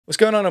What's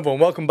going on, everyone?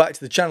 Welcome back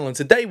to the channel, and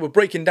today we're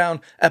breaking down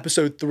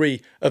episode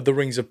 3 of the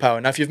Rings of Power.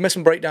 Now, if you've missed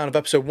a breakdown of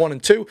episode 1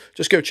 and 2,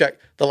 just go check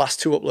the last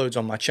 2 uploads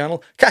on my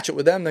channel, catch up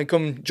with them, then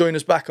come join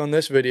us back on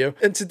this video.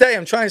 And today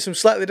I'm trying some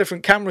slightly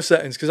different camera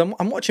settings because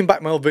I'm watching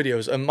back my old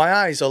videos and my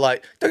eyes are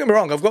like, don't get me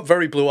wrong, I've got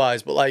very blue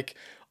eyes, but like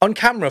on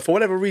camera, for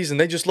whatever reason,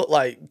 they just look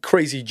like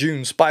crazy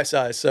June spice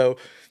eyes. So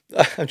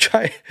I'm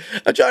trying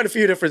a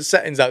few different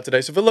settings out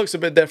today, so if it looks a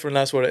bit different,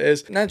 that's what it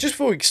is. Now, just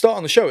before we start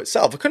on the show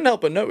itself, I couldn't help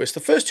but notice the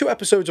first 2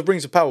 episodes of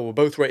Rings of Power were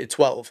both rated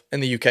 12,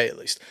 in the UK at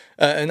least.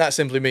 And that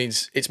simply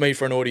means it's made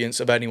for an audience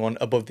of anyone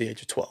above the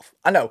age of 12.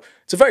 I know,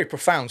 it's a very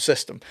profound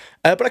system,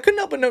 but I couldn't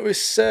help but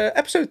notice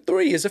episode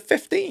 3 is a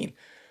 15.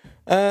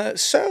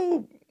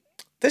 So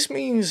this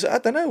means, I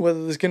don't know,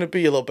 whether there's going to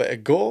be a little bit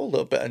of gore, a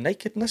little bit of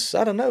nakedness,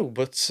 I don't know,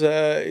 but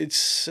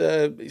it's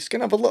going to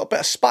have a little bit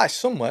of spice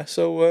somewhere,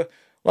 so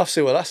we'll have to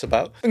see what that's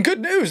about. And good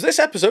news, this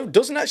episode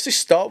doesn't actually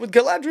start with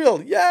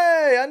Galadriel.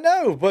 Yay, I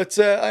know, but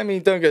I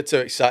mean, don't get too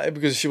excited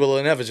because she will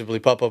inevitably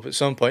pop up at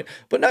some point.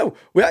 But no,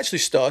 we actually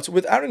start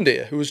with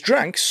Arondir, who has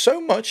drank so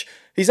much,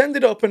 he's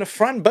ended up in a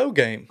Fran-Bow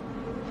game.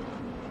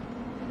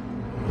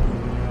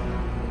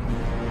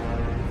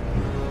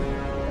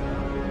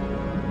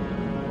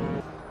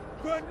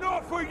 But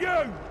not for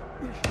you!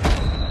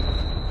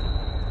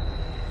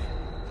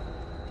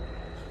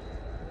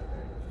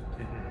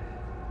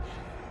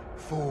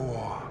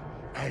 For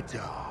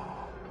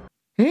Eddar.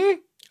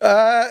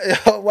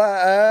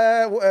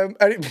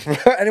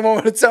 Anyone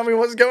want to tell me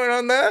what's going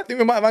on there? I think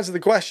we might have answered the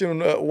question,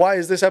 why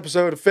is this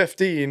episode of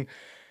 15?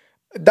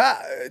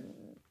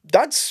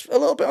 That's a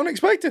little bit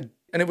unexpected.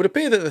 And it would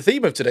appear that the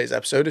theme of today's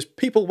episode is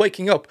people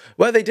waking up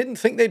where they didn't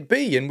think they'd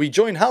be, and we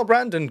join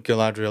Halbrand and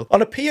Galadriel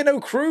on a P&O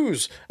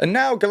cruise. And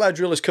now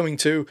Galadriel is coming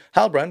too.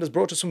 Halbrand has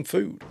brought us some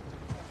food.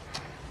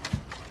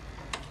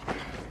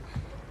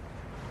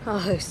 Our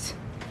host.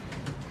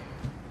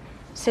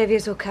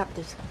 Saviors or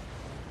captives?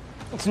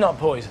 It's not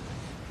poison,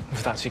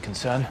 if that's your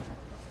concern.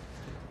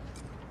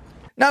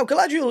 Now,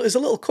 Galadriel is a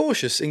little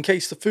cautious in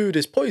case the food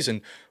is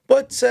poison,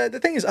 but the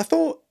thing is, I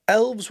thought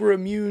elves were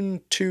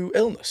immune to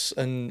illness,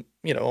 and,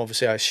 you know,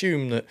 obviously I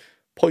assume that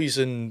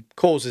poison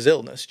causes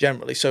illness,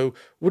 generally, so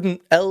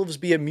wouldn't elves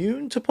be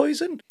immune to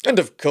poison? And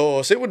of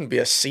course, it wouldn't be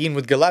a scene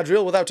with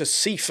Galadriel without a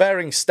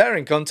seafaring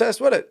staring contest,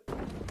 would it?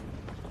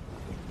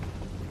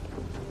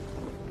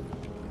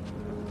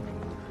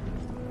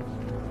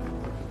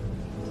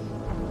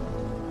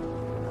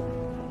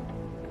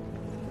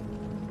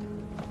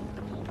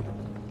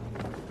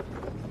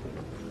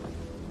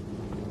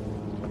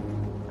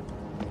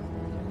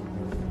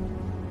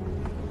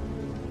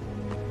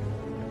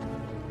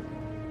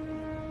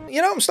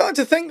 You know, I'm starting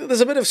to think that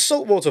there's a bit of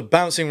salt water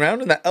bouncing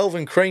around in that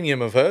elven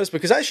cranium of hers,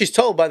 because as she's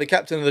told by the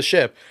captain of the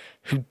ship,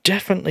 who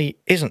definitely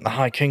isn't the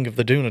High King of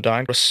the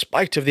Dunedain,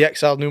 despite of the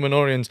exiled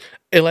Númenóreans,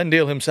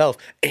 Elendil himself.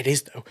 It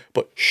is though,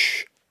 but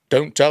shh,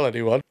 don't tell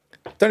anyone.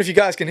 Don't know if you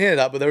guys can hear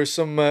that, but there is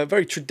some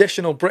very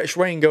traditional British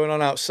rain going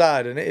on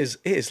outside, and it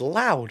is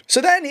loud.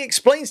 So then he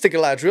explains to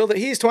Galadriel that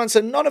he is to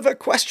answer none of her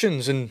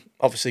questions, and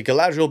obviously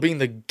Galadriel, being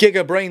the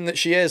giga brain that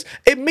she is,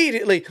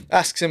 immediately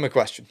asks him a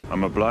question.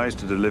 I'm obliged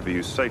to deliver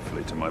you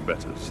safely to my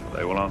betters.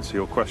 They will answer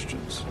your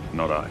questions,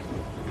 not I.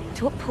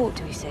 To what port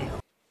do we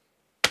sail?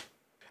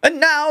 And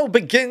now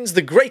begins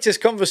the greatest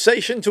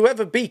conversation to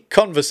ever be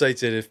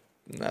conversated, if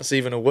that's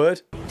even a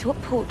word. To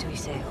what port do we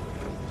sail?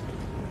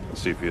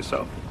 See for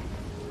yourself.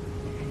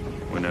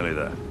 We're nearly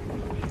there.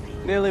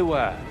 Nearly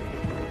where?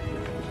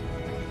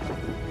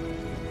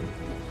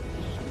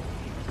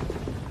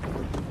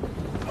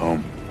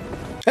 Home.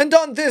 And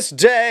on this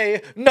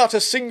day, not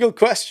a single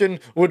question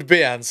would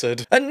be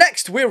answered. And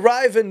next we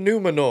arrive in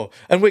Númenor,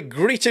 and we're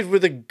greeted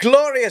with a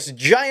glorious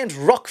giant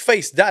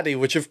rock-faced daddy,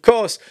 which of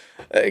course,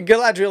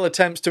 Galadriel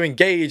attempts to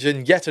engage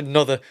in yet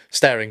another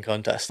staring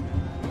contest.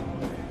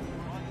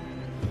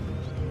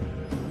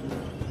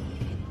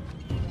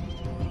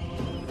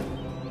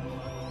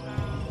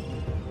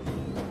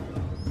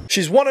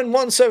 She's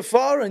 1-1 so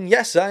far, and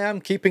yes, I am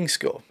keeping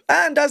score.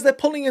 And as they're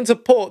pulling into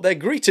port, they're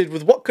greeted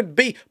with what could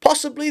be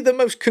possibly the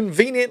most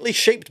conveniently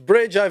shaped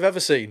bridge I've ever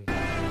seen.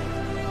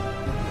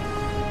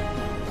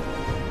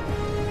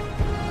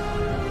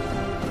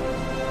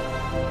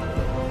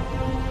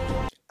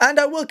 And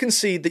I will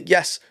concede that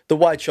yes, the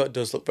wide shot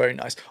does look very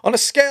nice. On a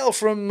scale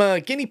from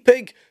guinea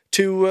pig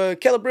to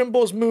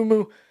Celebrimbor's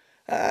muumuu,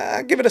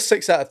 I give it a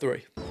 6 out of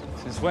 3.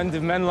 Since when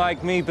did men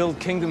like me build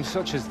kingdoms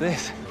such as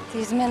this?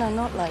 These men are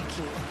not like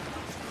you.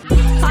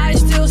 I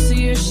still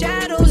see your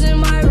shadows in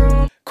my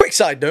room. Quick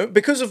side note,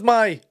 because of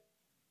my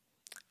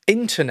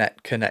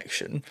internet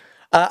connection,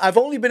 I've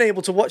only been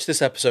able to watch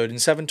this episode in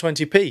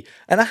 720p,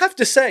 and I have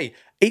to say,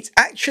 it's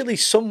actually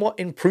somewhat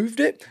improved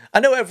it. I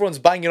know everyone's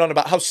banging on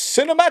about how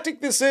cinematic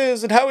this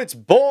is and how it's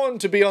born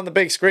to be on the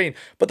big screen,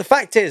 but the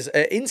fact is,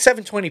 in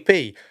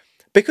 720p,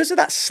 because of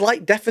that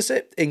slight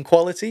deficit in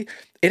quality,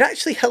 it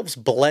actually helps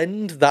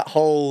blend that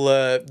whole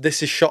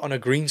this is shot on a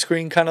green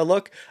screen kind of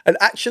look, and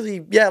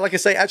actually, yeah, like I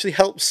say, actually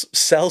helps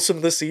sell some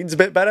of the scenes a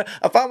bit better.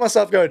 I found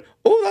myself going,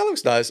 oh, that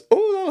looks nice,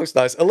 oh, that looks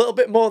nice. A little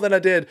bit more than I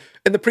did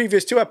in the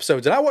previous 2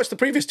 episodes. And I watched the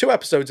previous 2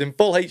 episodes in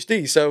full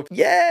HD. So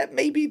yeah,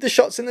 maybe the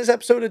shots in this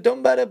episode are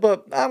done better,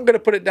 but I'm going to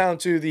put it down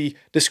to the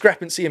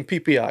discrepancy in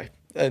PPI.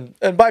 And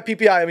by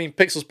PPI, I mean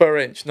pixels per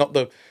inch, not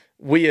the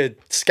weird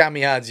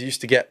scammy ads you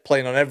used to get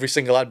playing on every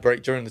single ad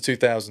break during the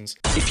 2000s.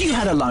 If you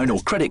had a loan or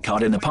credit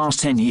card in the past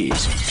 10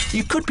 years,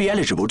 you could be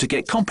eligible to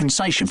get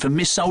compensation for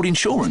mis-sold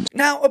insurance.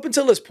 Now, up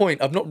until this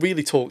point, I've not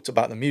really talked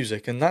about the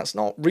music, and that's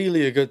not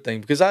really a good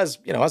thing, because as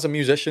a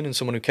musician and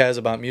someone who cares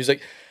about music,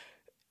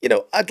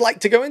 I'd like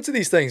to go into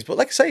these things, but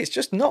like I say, it's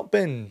just not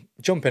been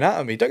jumping out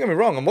at me. Don't get me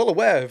wrong, I'm well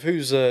aware of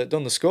who's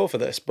done the score for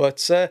this,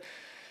 but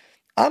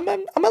I'm a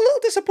little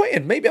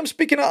disappointed. Maybe I'm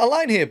speaking out of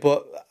line here,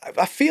 but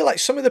I feel like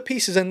some of the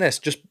pieces in this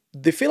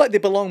they feel like they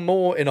belong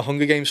more in a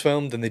Hunger Games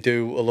film than they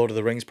do a Lord of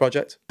the Rings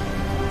project.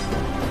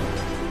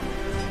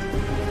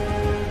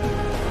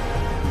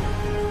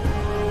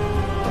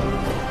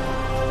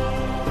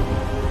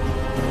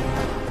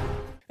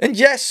 And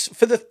yes,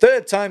 for the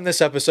 3rd time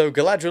this episode,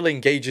 Galadriel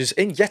engages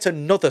in yet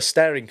another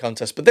staring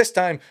contest, but this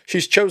time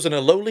she's chosen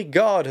a lowly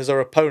guard as her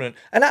opponent,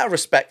 and out of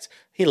respect,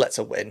 he lets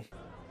her win.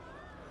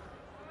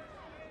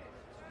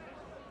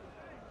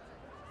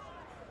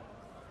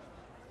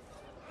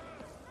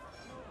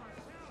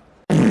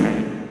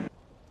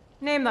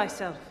 Name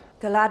thyself.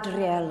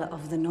 Galadriel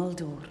of the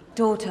Noldor,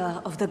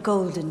 daughter of the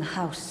Golden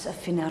House of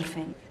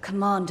Finarfin,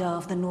 commander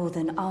of the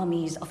northern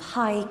armies of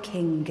High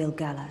King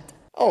Gil-galad.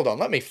 Hold on,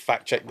 let me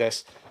fact check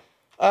this.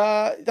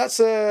 That's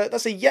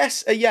a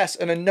yes,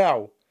 and a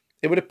no.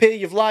 It would appear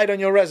you've lied on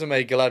your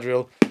resume,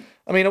 Galadriel.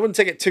 I mean, I wouldn't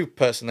take it too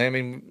personally. I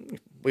mean,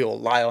 we all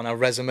lie on our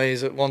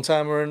resumes at one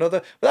time or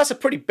another, but that's a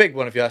pretty big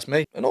one if you ask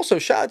me. And also,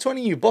 shout out to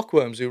any of you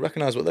bookworms who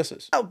recognise what this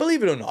is. Now,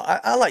 believe it or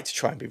not, I like to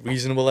try and be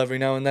reasonable every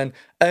now and then.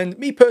 And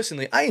me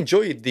personally, I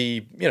enjoyed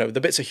the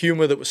bits of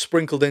humour that was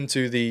sprinkled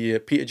into the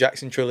Peter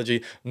Jackson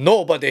trilogy.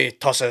 Nobody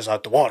tosses a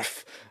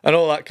dwarf and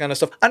all that kind of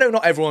stuff. I know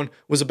not everyone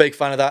was a big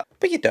fan of that,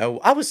 but I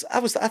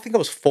think I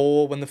was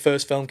 4 when the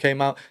first film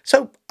came out,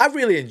 so I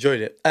really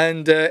enjoyed it.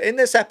 And in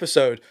this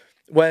episode,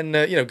 when,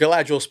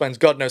 Galadriel spends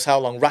God knows how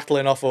long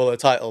rattling off all her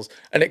titles,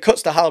 and it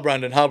cuts to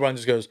Halbrand, and Halbrand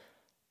just goes,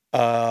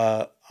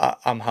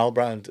 I'm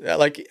Halbrand.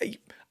 Like,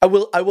 I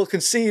will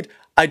concede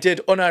I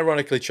did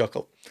unironically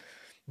chuckle.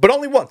 But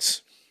only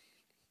once.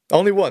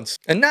 Only once.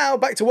 And now,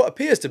 back to what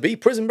appears to be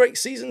Prison Break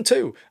Season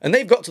 2, and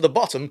they've got to the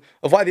bottom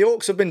of why the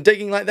orcs have been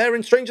digging like they're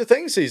in Stranger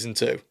Things Season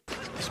 2.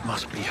 This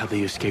must be how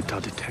they escaped our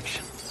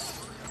detection,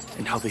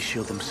 and how they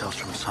shield themselves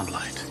from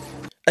sunlight.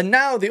 And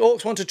now the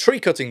orcs want a tree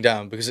cutting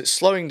down because it's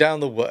slowing down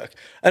the work.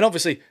 And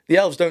obviously, the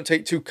elves don't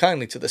take too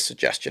kindly to this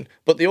suggestion,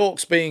 but the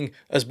orcs, being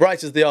as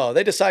bright as they are,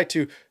 they decide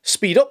to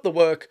speed up the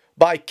work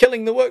by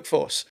killing the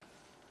workforce.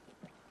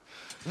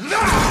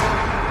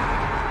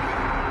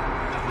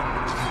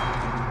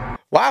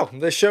 Wow,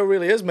 this show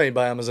really is made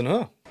by Amazon,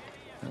 huh?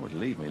 That would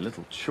leave me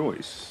little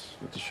choice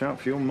but to shout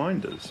for your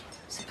minders.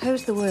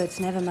 Suppose the words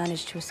never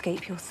managed to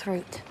escape your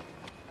throat.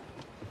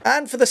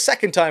 And for the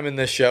 2nd time in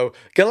this show,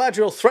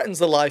 Galadriel threatens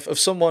the life of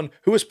someone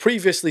who has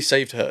previously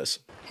saved hers.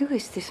 Who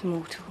is this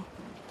mortal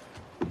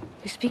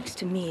who speaks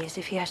to me as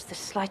if he has the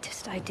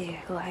slightest idea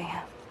who I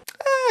am?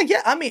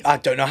 Yeah, I mean, I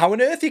don't know how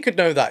on earth he could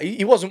know that.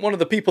 He wasn't one of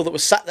the people that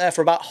was sat there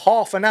for about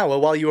half an hour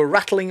while you were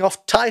rattling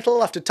off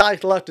title after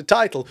title after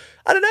title.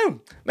 I don't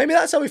know. Maybe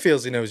that's how he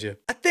feels he knows you.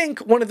 I think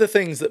one of the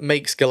things that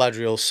makes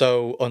Galadriel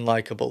so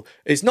unlikable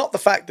is not the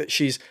fact that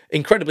she's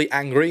incredibly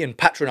angry and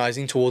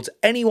patronising towards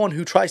anyone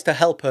who tries to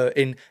help her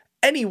in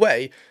any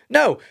way.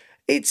 No,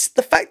 it's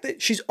the fact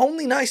that she's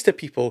only nice to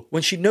people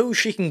when she knows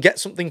she can get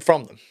something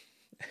from them.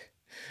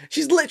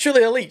 She's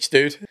literally a leech,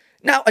 dude.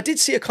 Now, I did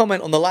see a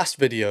comment on the last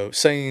video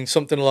saying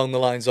something along the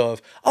lines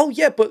of, oh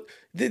yeah, but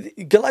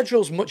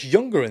Galadriel's much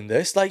younger in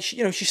this. Like,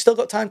 she's still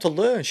got time to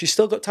learn. She's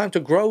still got time to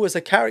grow as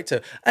a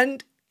character.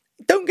 And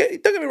don't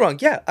get me wrong.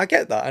 Yeah, I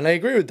get that. And I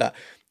agree with that.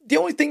 The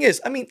only thing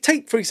is, I mean,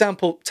 take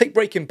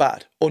Breaking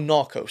Bad or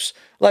Narcos.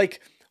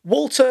 Like,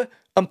 Walter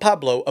and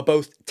Pablo are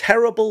both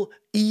terrible,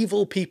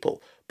 evil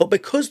people. But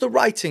because the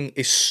writing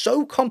is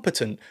so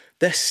competent,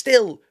 it's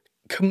still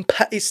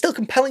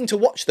compelling to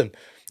watch them.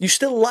 You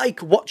still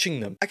like watching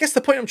them. I guess the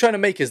point I'm trying to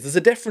make is there's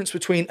a difference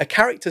between a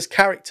character's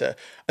character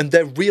and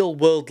their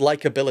real-world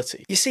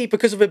likability. You see,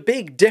 because of a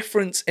big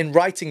difference in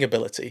writing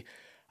ability,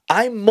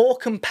 I'm more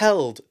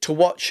compelled to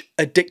watch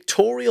a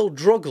dictatorial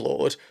drug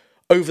lord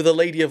over the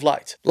Lady of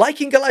Light.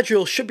 Liking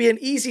Galadriel should be an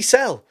easy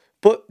sell,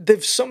 but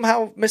they've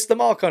somehow missed the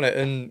mark on it,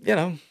 and,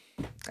 ain't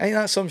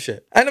that some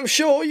shit? And I'm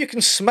sure you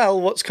can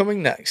smell what's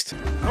coming next.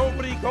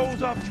 Nobody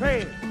goes off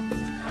trail.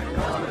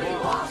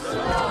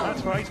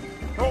 That's right.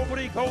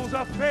 Nobody goes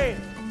off trail.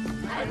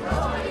 And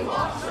nobody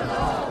walks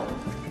alone.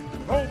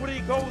 Nobody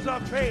goes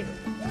off trail.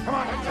 Come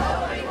on. And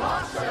nobody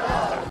walks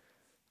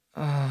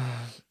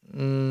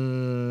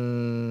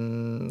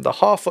alone. The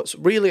Harfoots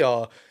really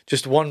are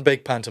just one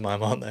big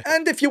pantomime, aren't they?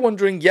 And if you're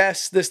wondering,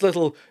 yes, this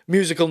little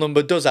musical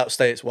number does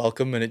outstay its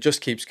welcome, and it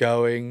just keeps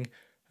going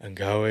and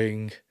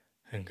going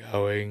and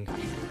going.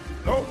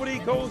 Nobody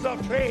goes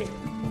off trail.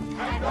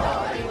 And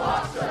nobody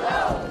walks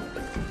alone.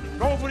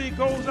 Nobody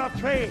goes off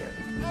trail.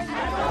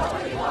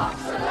 Nobody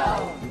walks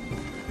alone.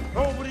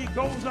 Nobody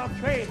goes up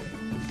faith.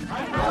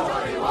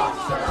 Nobody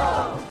walks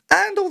alone.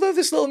 And although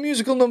this little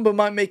musical number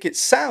might make it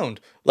sound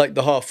like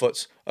the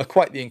Harfoots are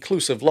quite the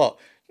inclusive lot,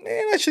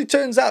 it actually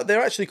turns out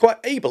they're actually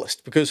quite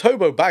ableist, because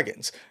Hobo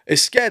Baggins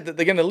is scared that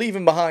they're going to leave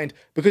him behind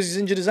because he's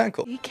injured his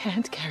ankle. We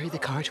can't carry the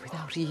cart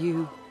without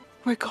you.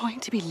 We're going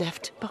to be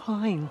left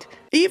behind.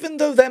 Even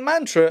though their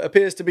mantra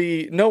appears to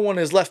be no one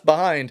is left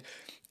behind,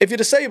 if you're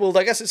disabled,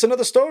 I guess it's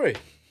another story.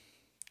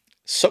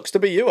 Sucks to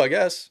be you, I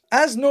guess.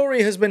 As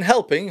Nori has been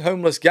helping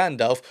homeless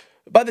Gandalf,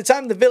 by the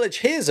time the village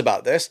hears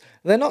about this,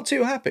 they're not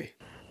too happy.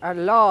 Our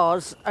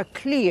laws are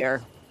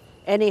clear.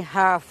 Any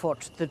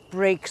Harfoot that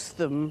breaks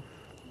them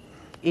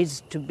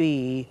is to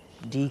be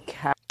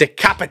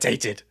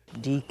decapitated.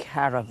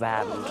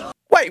 Decaravaned.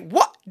 Wait,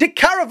 what?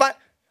 Decaravan?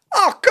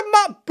 Oh, come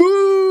on,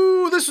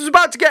 boo! This was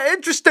about to get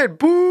interesting,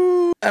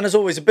 boo! And as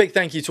always, a big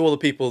thank you to all the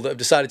people that have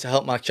decided to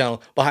help my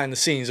channel behind the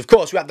scenes. Of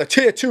course, we have the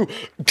Tier 2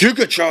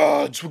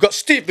 Gigachads. We've got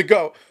Steve the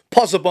Goat,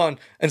 Pozabon,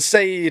 and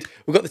Saeed.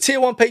 We've got the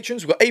Tier 1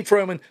 patrons. We've got Abe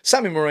Froman,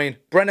 Sammy Moraine,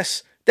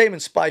 Brennis, Damon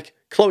Spike,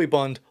 Chloe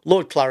Bond,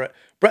 Lord Claret,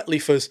 Brett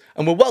Leafers,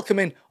 and we're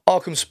welcoming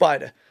Arkham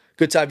Spider.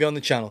 Good to have you on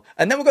the channel.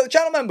 And then we've got the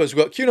channel members.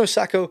 We've got Kuno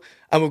Sacco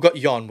and we've got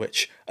Yon,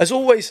 which, as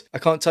always, I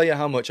can't tell you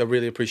how much I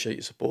really appreciate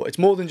your support. It's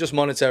more than just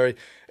monetary.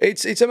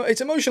 It's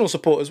emotional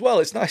support as well.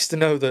 It's nice to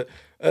know that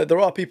there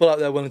are people out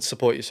there willing to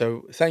support you.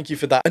 So thank you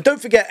for that. And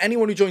don't forget,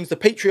 anyone who joins the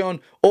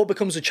Patreon or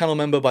becomes a channel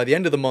member by the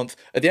end of the month,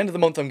 at the end of the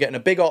month, I'm getting a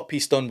big art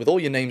piece done with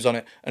all your names on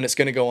it, and it's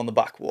going to go on the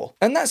back wall.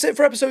 And that's it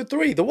for episode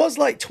 3. There was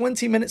like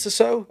 20 minutes or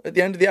so at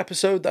the end of the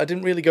episode that I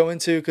didn't really go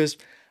into because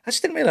I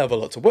just didn't really have a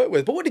lot to work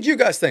with. But what did you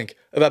guys think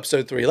of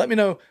episode 3? Let me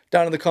know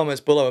down in the comments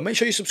below. And make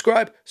sure you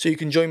subscribe so you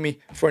can join me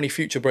for any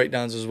future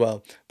breakdowns as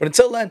well. But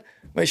until then,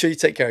 make sure you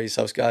take care of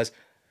yourselves, guys.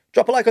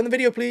 Drop a like on the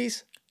video,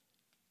 please.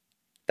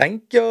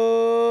 Thank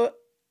you.